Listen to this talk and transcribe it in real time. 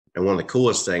And one of the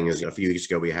coolest things, a few weeks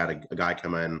ago, we had a guy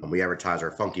come in and we advertised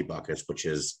our Funky Buckets, which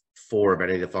is four of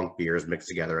any of the funk beers mixed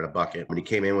together in a bucket. When he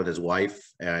came in with his wife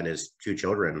and his two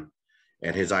children,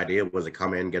 and his idea was to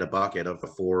come in, get a bucket of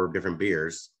four different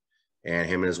beers, and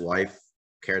him and his wife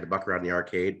carried the bucket around the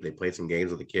arcade. They played some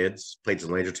games with the kids, played some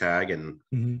laser tag, and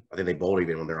I think they bowled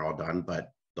even when they're all done.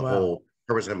 But the whole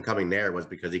purpose of him coming there was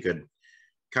because he could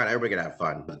kind of, everybody could have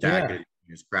fun. The dad could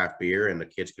use craft beer and the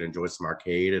kids could enjoy some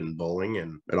arcade and bowling,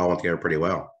 and it all went together pretty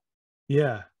well.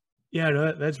 Yeah. Yeah,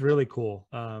 no, that's really cool.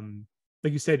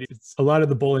 Like you said, it's a lot of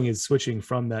the bowling is switching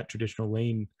from that traditional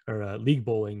lane or league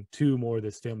bowling to more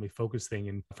this family focused thing.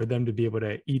 And for them to be able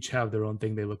to each have their own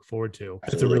thing they look forward to,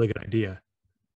 that's a really good idea.